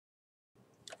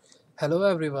Hello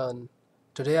everyone.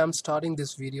 Today I'm starting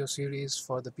this video series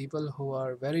for the people who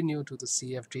are very new to the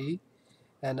CFD,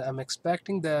 and I'm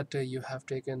expecting that you have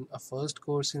taken a first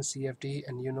course in CFD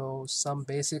and you know some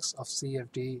basics of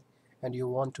CFD, and you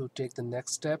want to take the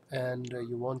next step and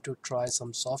you want to try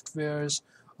some softwares,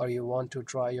 or you want to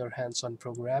try your hands on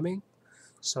programming.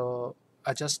 So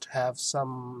I just have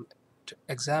some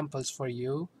examples for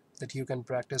you that you can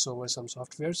practice over some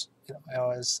softwares.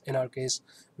 As in our case,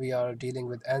 we are dealing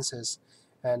with ANSYS,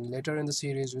 and later in the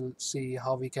series we'll see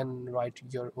how we can write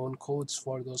your own codes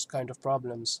for those kind of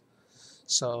problems.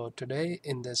 So today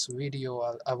in this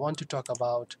video I want to talk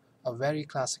about a very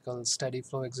classical steady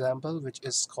flow example, which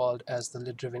is called as the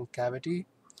lid driven cavity.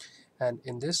 And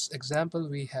in this example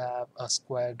we have a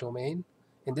square domain.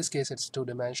 In this case it's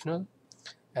two-dimensional,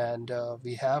 and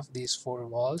we have these four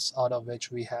walls, out of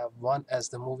which we have one as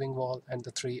the moving wall and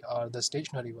the three are the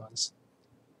stationary ones.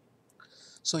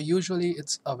 So usually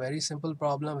it's a very simple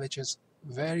problem which is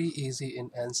very easy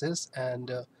in ANSYS,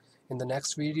 and in the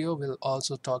next video we'll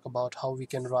also talk about how we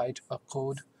can write a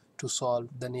code to solve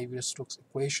the Navier-Stokes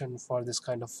equation for this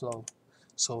kind of flow.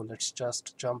 So let's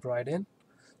just jump right in.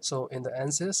 So in the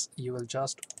ANSYS you will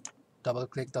just double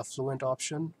click the Fluent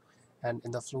option, and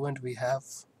in the Fluent we have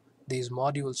these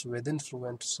modules within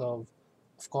Fluent. So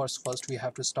of course first we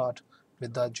have to start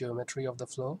with the geometry of the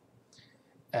flow,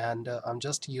 and I'm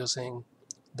just using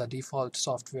the default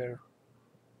software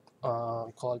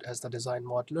called as the design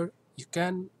modeler. You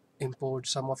can import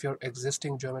some of your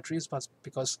existing geometries, but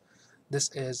because this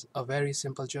is a very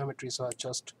simple geometry, so I'll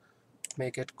just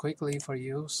make it quickly for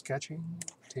you. Sketching,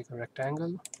 take a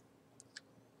rectangle,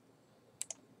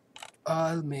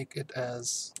 I'll make it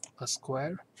as a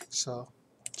square, so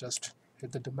just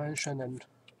hit the dimension and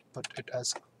put it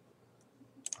as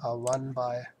a 1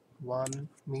 by 1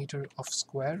 meter of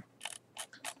square.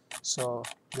 So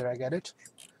there, I get it.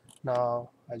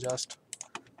 Now I just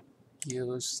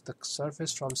use the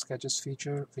surface from sketches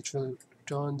feature, which will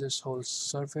turn this whole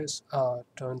surface,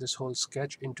 turn this whole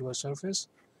sketch into a surface,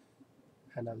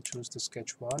 and I'll choose the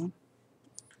sketch 1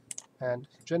 and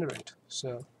generate.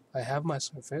 So I have my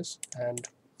surface, and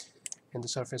in the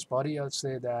surface body I'll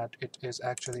say that it is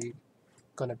actually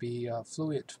gonna be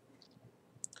fluid.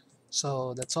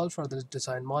 So that's all for the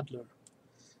design modeler.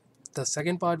 The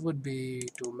second part would be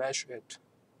to mesh it.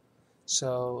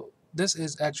 So this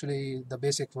is actually the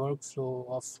basic workflow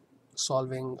of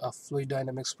solving a fluid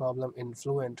dynamics problem in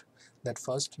Fluent. That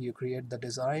first you create the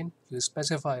design, you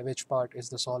specify which part is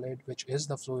the solid, which is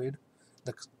the fluid,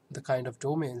 the kind of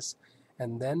domains,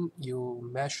 and then you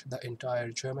mesh the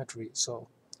entire geometry. So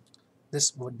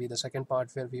this would be the second part,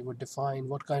 where we would define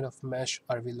what kind of mesh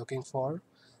are we looking for.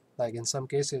 Like in some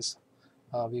cases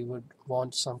we would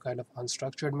want some kind of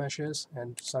unstructured meshes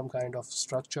and some kind of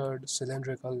structured,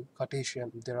 cylindrical,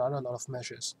 Cartesian. There are a lot of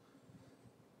meshes.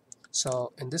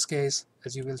 So in this case,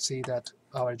 as you will see, that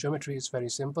our geometry is very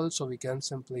simple, so we can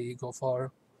simply go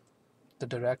for the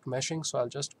direct meshing. So I'll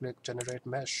just click generate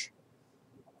mesh,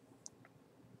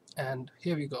 and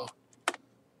here we go.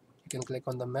 You can click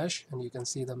on the mesh and you can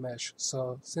see the mesh.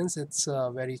 So since it's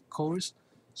very coarse,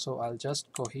 so I'll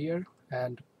just go here,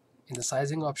 and in the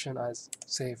sizing option I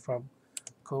say from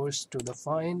coarse to the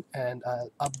fine, and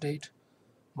I'll update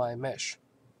my mesh.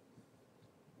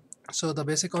 So the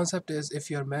basic concept is, if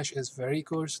your mesh is very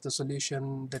coarse, the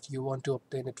solution that you want to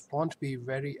obtain, it won't be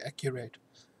very accurate,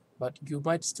 but you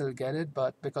might still get it.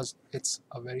 But because it's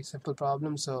a very simple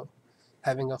problem, so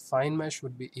having a fine mesh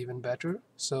would be even better.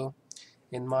 So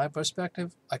in my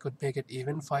perspective, I could make it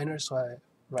even finer, so I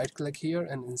right click here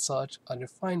and insert a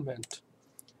refinement,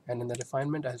 and in the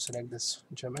refinement I'll select this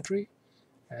geometry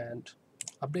and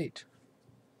update.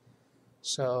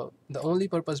 So the only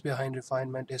purpose behind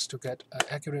refinement is to get an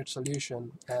accurate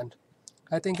solution, and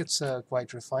I think it's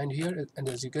quite refined here. And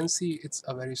as you can see, it's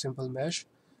a very simple mesh,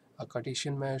 a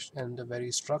Cartesian mesh, and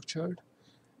very structured.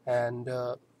 And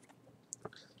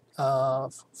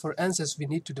for ANSYS we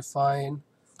need to define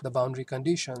the boundary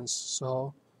conditions,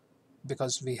 so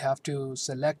because we have to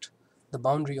select the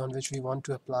boundary on which we want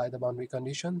to apply the boundary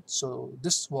condition. So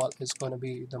this wall is going to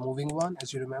be the moving one,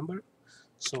 as you remember.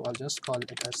 So I'll just call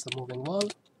it as the moving wall,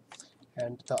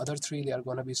 and the other three, they are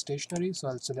going to be stationary. So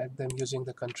I'll select them using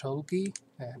the control key,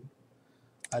 and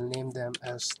I'll name them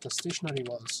as the stationary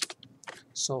walls.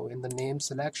 So in the name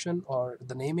selection, or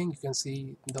the naming, you can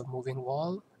see the moving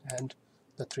wall and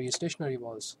the three stationary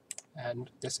walls, and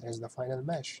this is the final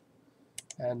mesh.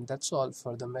 And that's all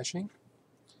for the meshing,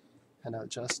 and I'll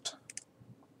just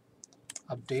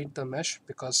update the mesh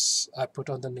because I put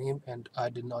on the name and I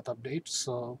did not update,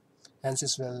 so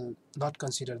ANSYS will not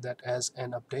consider that as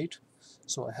an update,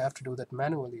 so I have to do that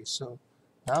manually. So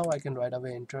Now I can right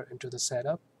away enter into the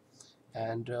setup,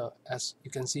 and as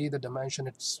you can see the dimension,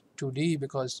 it's 2D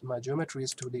because my geometry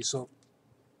is 2D. So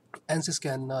ANSYS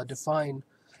can define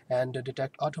and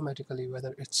detect automatically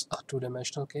whether it's a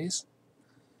two-dimensional case,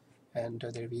 and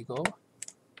there we go.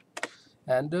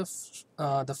 And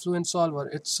the Fluent solver,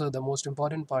 it's the most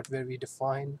important part where we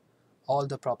define all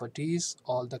the properties,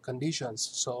 all the conditions.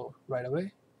 So right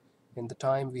away in the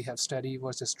time we have steady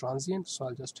versus transient, so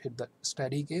I'll just hit the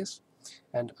steady case,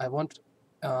 and I want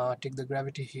take the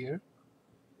gravity here.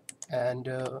 And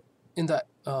in the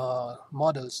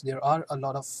models there are a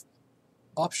lot of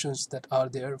options that are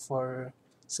there for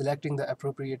selecting the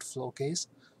appropriate flow case.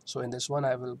 So in this one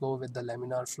I will go with the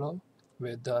laminar flow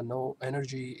with no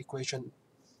energy equation,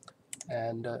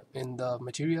 and in the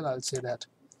material I'll say that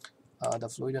the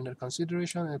fluid under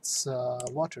consideration, it's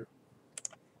water.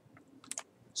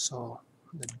 So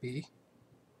let be.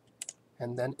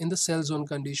 And then in the cell zone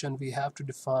condition we have to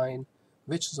define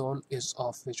which zone is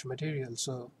of which material.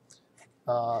 So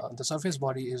the surface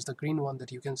body is the green one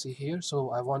that you can see here, so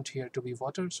I want here to be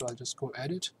water, so I'll just go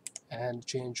edit and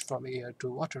change from air to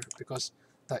water, because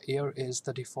the air is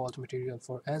the default material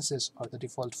for ANSYS, or the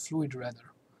default fluid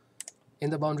rather. In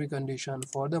the boundary condition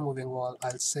for the moving wall,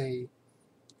 I'll say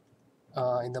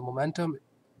in the momentum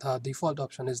the default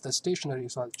option is the stationary,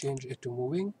 so I'll change it to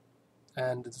moving.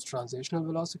 And the translational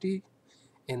velocity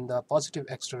in the positive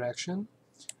x direction,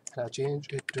 and I'll change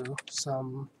it to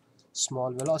some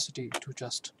small velocity to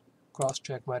just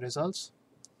cross-check my results.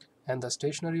 And the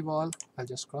stationary wall, I'll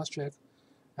just cross-check,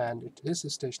 and it is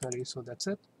stationary, so that's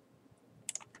it.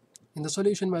 In the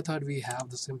solution method we have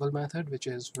the simple method, which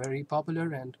is very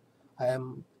popular, and I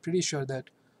am pretty sure that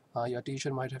your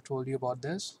teacher might have told you about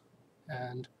this.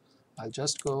 And I'll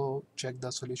just go check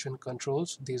the solution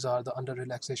controls. These are the under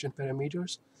relaxation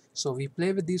parameters. So we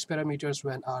play with these parameters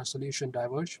when our solution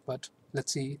diverge, but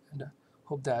let's see and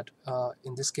hope that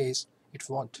in this case it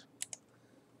won't.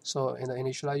 So in the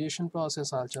initialization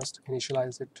process, I'll just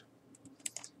initialize it,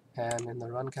 and in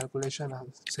the run calculation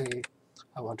I'll say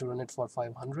I want to run it for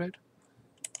 500,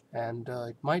 and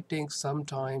it might take some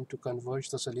time to converge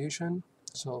the solution.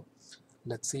 So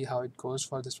let's see how it goes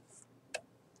for this.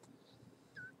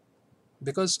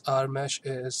 Because our mesh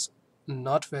is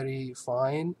not very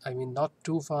fine, I mean not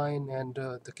too fine, and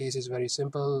the case is very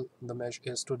simple, the mesh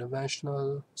is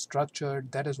two-dimensional,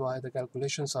 structured, that is why the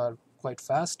calculations are quite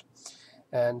fast.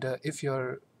 And if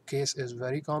your case is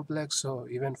very complex, so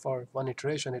even for one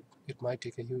iteration it might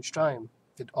take a huge time.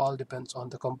 It all depends on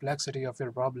the complexity of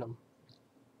your problem.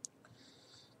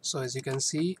 So as you can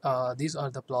see, these are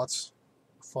the plots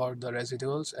for the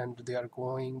residuals, and they are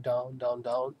going down, down,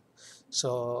 down.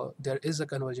 So there is a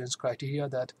convergence criteria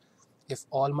that if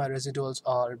all my residuals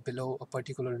are below a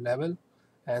particular level,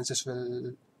 ANSYS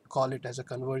will call it as a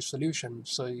converged solution.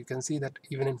 So you can see that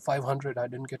even in 500 I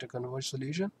didn't get a converged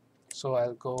solution. So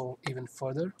I'll go even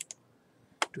further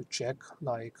to check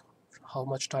like how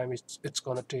much time it's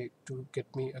gonna take to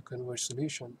get me a converged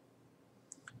solution.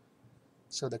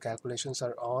 So the calculations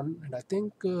are on, and I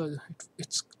think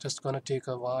it's just gonna take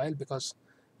a while, because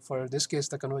for this case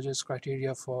the convergence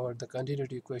criteria for the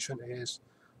continuity equation is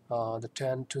the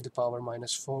 10 to the power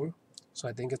minus 4. So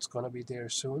I think it's gonna be there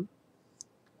soon.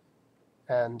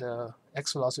 And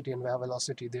x velocity and y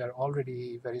velocity, they are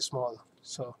already very small.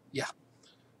 So yeah,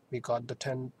 we got the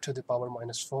 10 to the power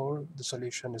minus 4. The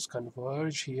solution is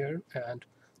converged here, and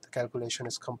the calculation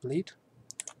is complete.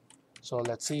 So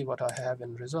let's see what I have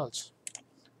in results.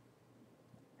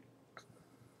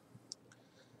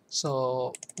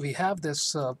 So we have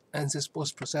this ANSYS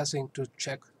post-processing to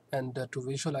check and to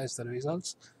visualize the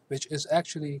results, which is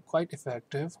actually quite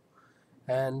effective.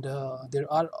 And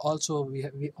there are also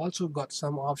we also got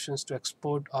some options to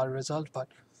export our result, but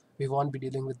we won't be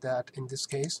dealing with that in this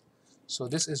case. So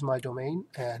this is my domain,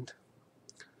 and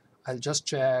I'll just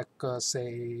check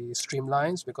say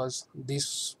streamlines, because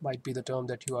this might be the term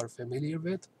that you are familiar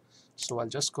with. So I'll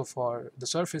just go for the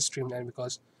surface streamline,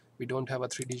 because we don't have a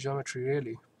 3D geometry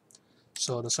really.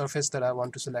 So the surface that I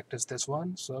want to select is this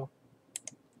one, so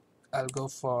I'll go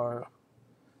for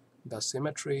the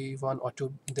symmetry 1 or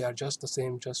 2. They are just the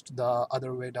same, just the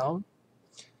other way down.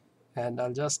 And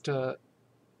I'll just not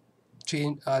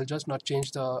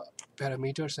change the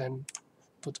parameters and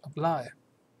put apply,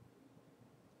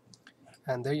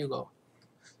 and there you go.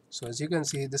 So as you can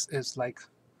see, this is like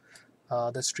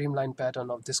the streamline pattern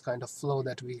of this kind of flow,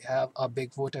 that we have a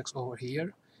big vortex over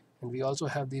here, and we also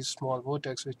have these small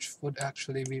vortex, which would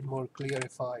actually be more clear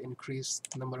if I increase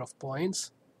the number of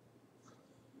points.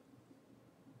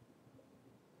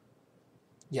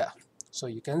 Yeah, so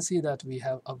you can see that we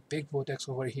have a big vortex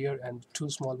over here and two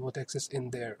small vortexes in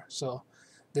there. So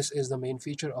this is the main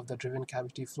feature of the driven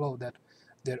cavity flow, that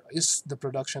there is the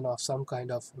production of some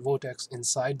kind of vortex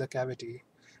inside the cavity.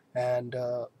 And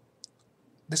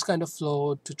this kind of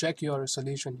flow, to check your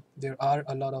solution, there are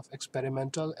a lot of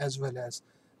experimental as well as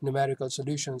numerical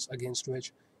solutions against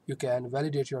which you can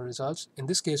validate your results. In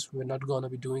this case, we're not going to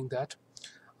be doing that.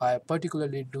 I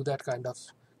particularly do that kind of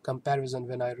comparison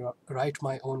when I write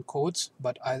my own codes,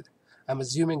 but I'm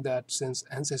assuming that since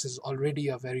ANSYS is already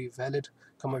a very valid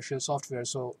commercial software,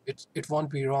 so it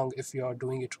won't be wrong if you are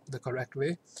doing it the correct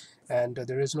way, and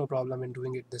there is no problem in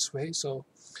doing it this way. So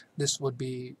this would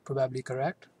be probably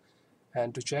correct.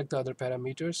 And to check the other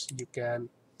parameters, you can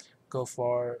go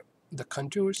for the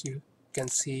contours. You can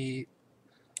see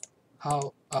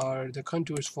how are the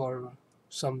contours for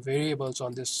some variables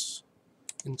on this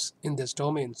in this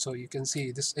domain. So you can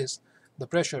see this is the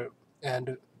pressure,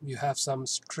 and you have some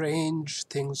strange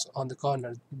things on the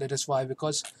corner. That is why,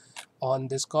 because on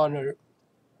this corner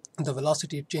the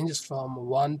velocity changes from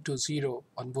 1 to 0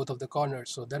 on both of the corners.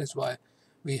 So that is why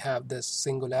we have this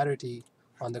singularity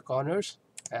on the corners.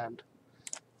 And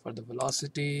for the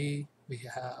velocity, we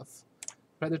have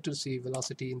rather to see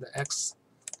velocity in the x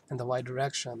and the y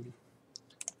direction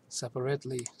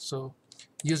separately. So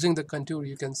using the contour,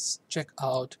 you can check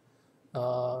out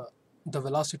the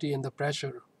velocity and the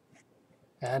pressure.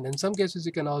 And in some cases,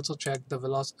 you can also check the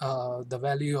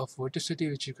value of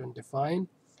vorticity, which you can define.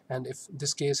 And if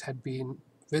this case had been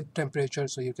with temperature,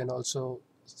 so you can also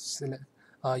select,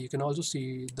 you can also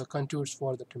see the contours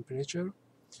for the temperature.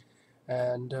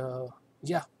 And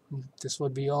yeah, this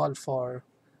would be all for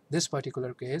this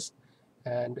particular case.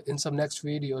 And in some next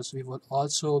videos, we will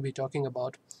also be talking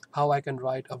about how I can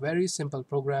write a very simple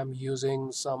program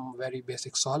using some very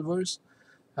basic solvers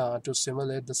to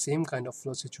simulate the same kind of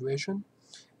flow situation.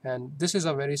 And this is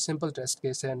a very simple test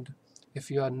case, and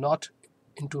if you are not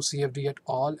into CFD at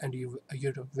all and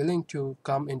you're willing to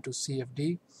come into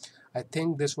CFD, I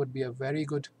think this would be a very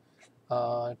good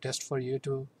test for you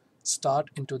to start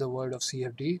into the world of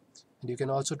CFD. And you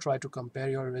can also try to compare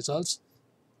your results.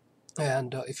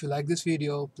 And if you like this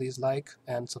video, please like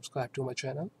and subscribe to my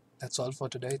channel. That's all for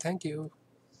today. Thank you.